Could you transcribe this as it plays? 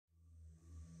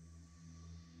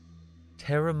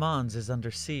Terra Mons is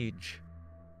under siege.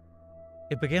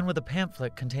 It began with a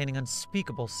pamphlet containing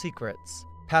unspeakable secrets,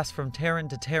 passed from Terran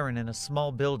to Terran in a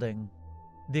small building.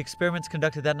 The experiments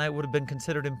conducted that night would have been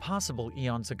considered impossible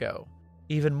eons ago,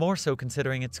 even more so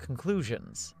considering its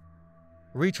conclusions.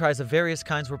 Retries of various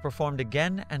kinds were performed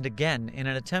again and again in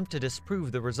an attempt to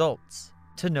disprove the results,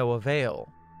 to no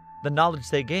avail. The knowledge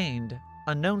they gained,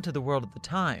 unknown to the world at the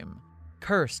time,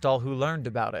 cursed all who learned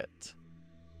about it.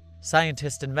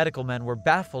 Scientists and medical men were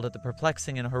baffled at the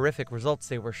perplexing and horrific results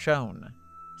they were shown.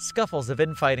 Scuffles of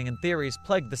infighting and theories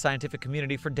plagued the scientific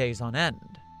community for days on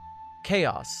end.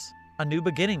 Chaos, a new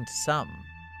beginning to some,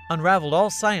 unraveled all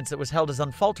science that was held as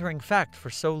unfaltering fact for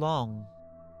so long.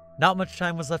 Not much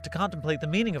time was left to contemplate the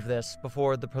meaning of this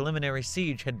before the preliminary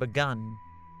siege had begun.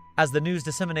 As the news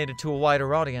disseminated to a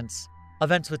wider audience,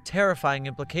 events with terrifying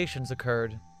implications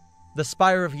occurred. The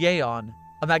Spire of Yeon,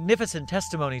 a magnificent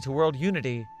testimony to world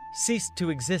unity, ceased to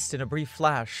exist in a brief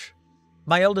flash.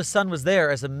 My eldest son was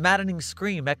there as a maddening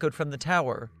scream echoed from the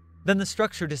tower. Then the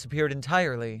structure disappeared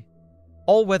entirely.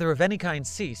 All weather of any kind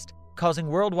ceased, causing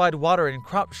worldwide water and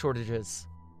crop shortages.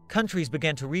 Countries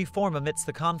began to reform amidst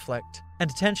the conflict, and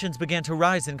tensions began to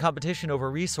rise in competition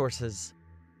over resources.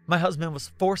 My husband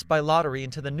was forced by lottery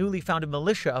into the newly founded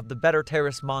militia of the Better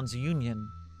Terrace Mons Union.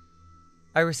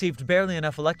 I received barely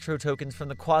enough electro tokens from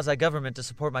the quasi-government to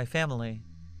support my family.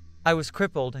 I was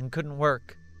crippled and couldn't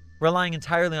work, relying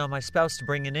entirely on my spouse to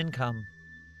bring in income.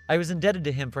 I was indebted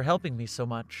to him for helping me so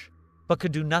much, but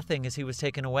could do nothing as he was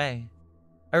taken away.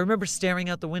 I remember staring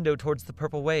out the window towards the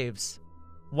purple waves,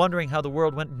 wondering how the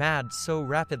world went mad so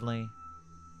rapidly.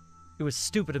 It was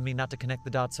stupid of me not to connect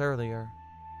the dots earlier.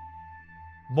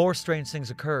 More strange things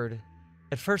occurred.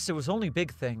 At first it was only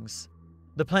big things.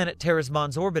 The planet Terra's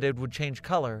Mons orbited would change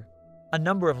color. A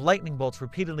number of lightning bolts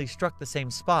repeatedly struck the same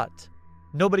spot.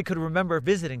 Nobody could remember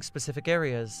visiting specific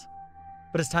areas.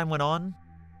 But as time went on,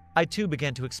 I too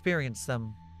began to experience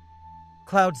them.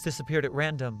 Clouds disappeared at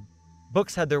random.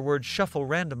 Books had their words shuffle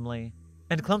randomly,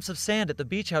 and clumps of sand at the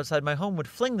beach outside my home would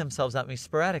fling themselves at me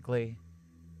sporadically.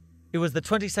 It was the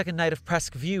 22nd night of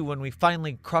Presque View when we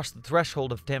finally crossed the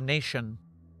threshold of damnation.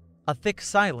 A thick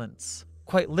silence,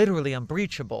 quite literally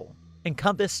unbreachable,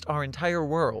 encompassed our entire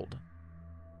world.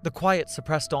 The quiet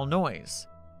suppressed all noise,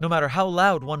 no matter how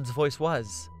loud one's voice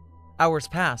was. Hours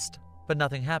passed, but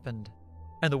nothing happened,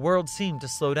 and the world seemed to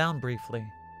slow down briefly.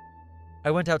 I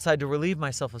went outside to relieve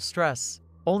myself of stress,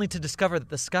 only to discover that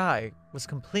the sky was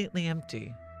completely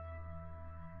empty.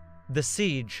 The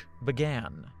siege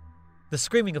began. The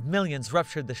screaming of millions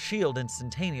ruptured the shield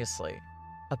instantaneously,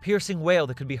 a piercing wail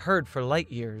that could be heard for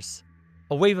light years.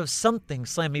 A wave of something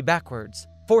slammed me backwards,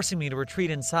 forcing me to retreat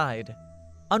inside.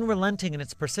 Unrelenting in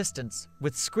its persistence,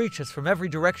 with screeches from every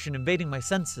direction invading my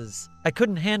senses, I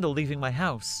couldn't handle leaving my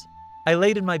house. I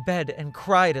laid in my bed and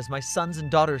cried as my sons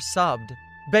and daughters sobbed,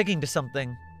 begging to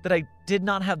something that I did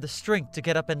not have the strength to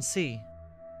get up and see.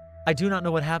 I do not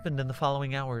know what happened in the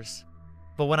following hours,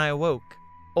 but when I awoke,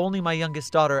 only my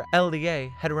youngest daughter, Lea,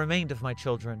 had remained of my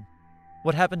children.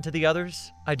 What happened to the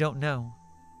others, I don't know.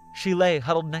 She lay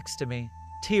huddled next to me,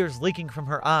 tears leaking from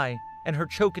her eye, and her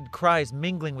choked cries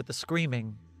mingling with the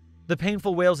screaming. The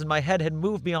painful wails in my head had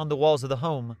moved beyond the walls of the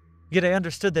home, yet I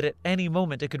understood that at any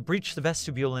moment it could breach the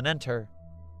vestibule and enter.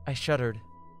 I shuddered.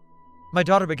 My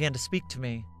daughter began to speak to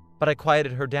me, but I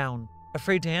quieted her down,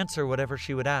 afraid to answer whatever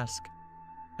she would ask.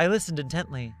 I listened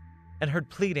intently, and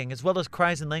heard pleading as well as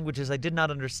cries in languages I did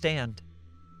not understand.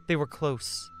 They were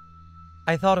close.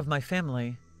 I thought of my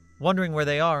family, wondering where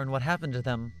they are and what happened to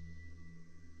them.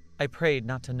 I prayed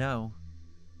not to know.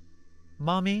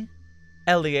 "Mommy,"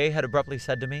 Lea had abruptly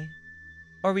said to me,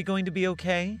 "are we going to be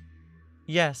okay?"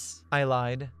 "Yes," I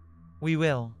lied. "We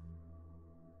will."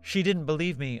 She didn't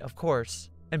believe me, of course,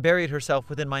 and buried herself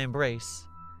within my embrace.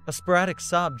 A sporadic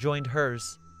sob joined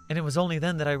hers, and it was only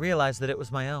then that I realized that it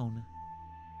was my own.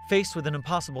 Faced with an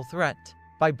impossible threat,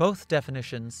 by both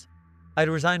definitions, I'd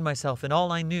resigned myself and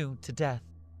all I knew to death.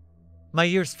 My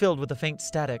ears filled with a faint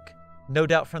static, no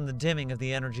doubt from the dimming of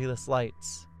the energyless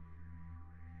lights.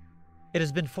 It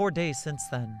has been 4 days since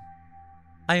then.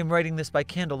 I am writing this by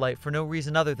candlelight for no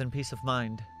reason other than peace of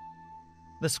mind.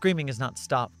 The screaming has not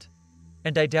stopped,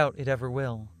 and I doubt it ever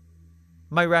will.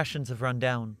 My rations have run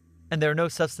down, and there are no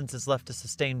substances left to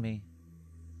sustain me.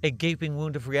 A gaping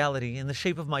wound of reality in the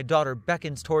shape of my daughter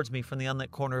beckons towards me from the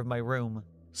unlit corner of my room,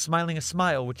 smiling a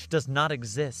smile which does not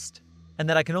exist, and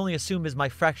that I can only assume is my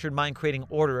fractured mind creating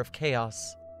order of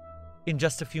chaos. In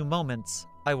just a few moments,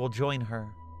 I will join her.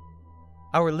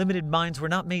 Our limited minds were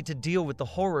not made to deal with the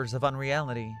horrors of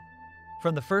unreality.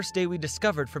 From the first day we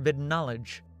discovered forbidden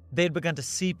knowledge, they had begun to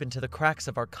seep into the cracks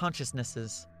of our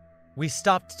consciousnesses. We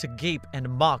stopped to gape and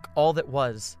mock all that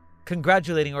was,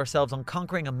 congratulating ourselves on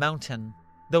conquering a mountain,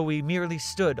 though we merely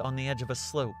stood on the edge of a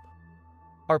slope.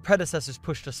 Our predecessors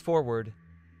pushed us forward,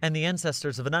 and the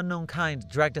ancestors of an unknown kind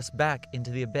dragged us back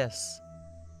into the abyss.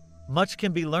 Much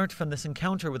can be learnt from this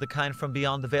encounter with a kind from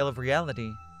beyond the veil of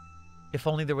reality, if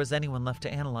only there was anyone left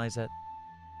to analyze it.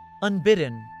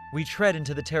 Unbidden, we tread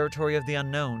into the territory of the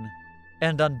unknown,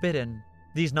 and unbidden,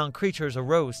 these non-creatures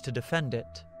arose to defend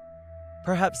it.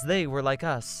 Perhaps they were like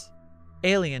us,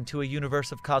 alien to a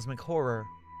universe of cosmic horror,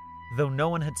 though no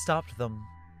one had stopped them.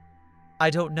 I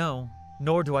don't know,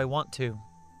 nor do I want to.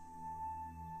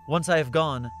 Once I have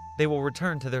gone, they will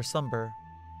return to their slumber,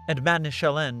 and madness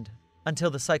shall end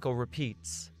until the cycle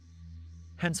repeats.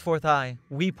 Henceforth I,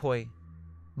 Weepoi,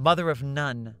 mother of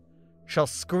none, shall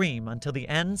scream until the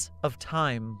ends of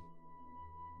time.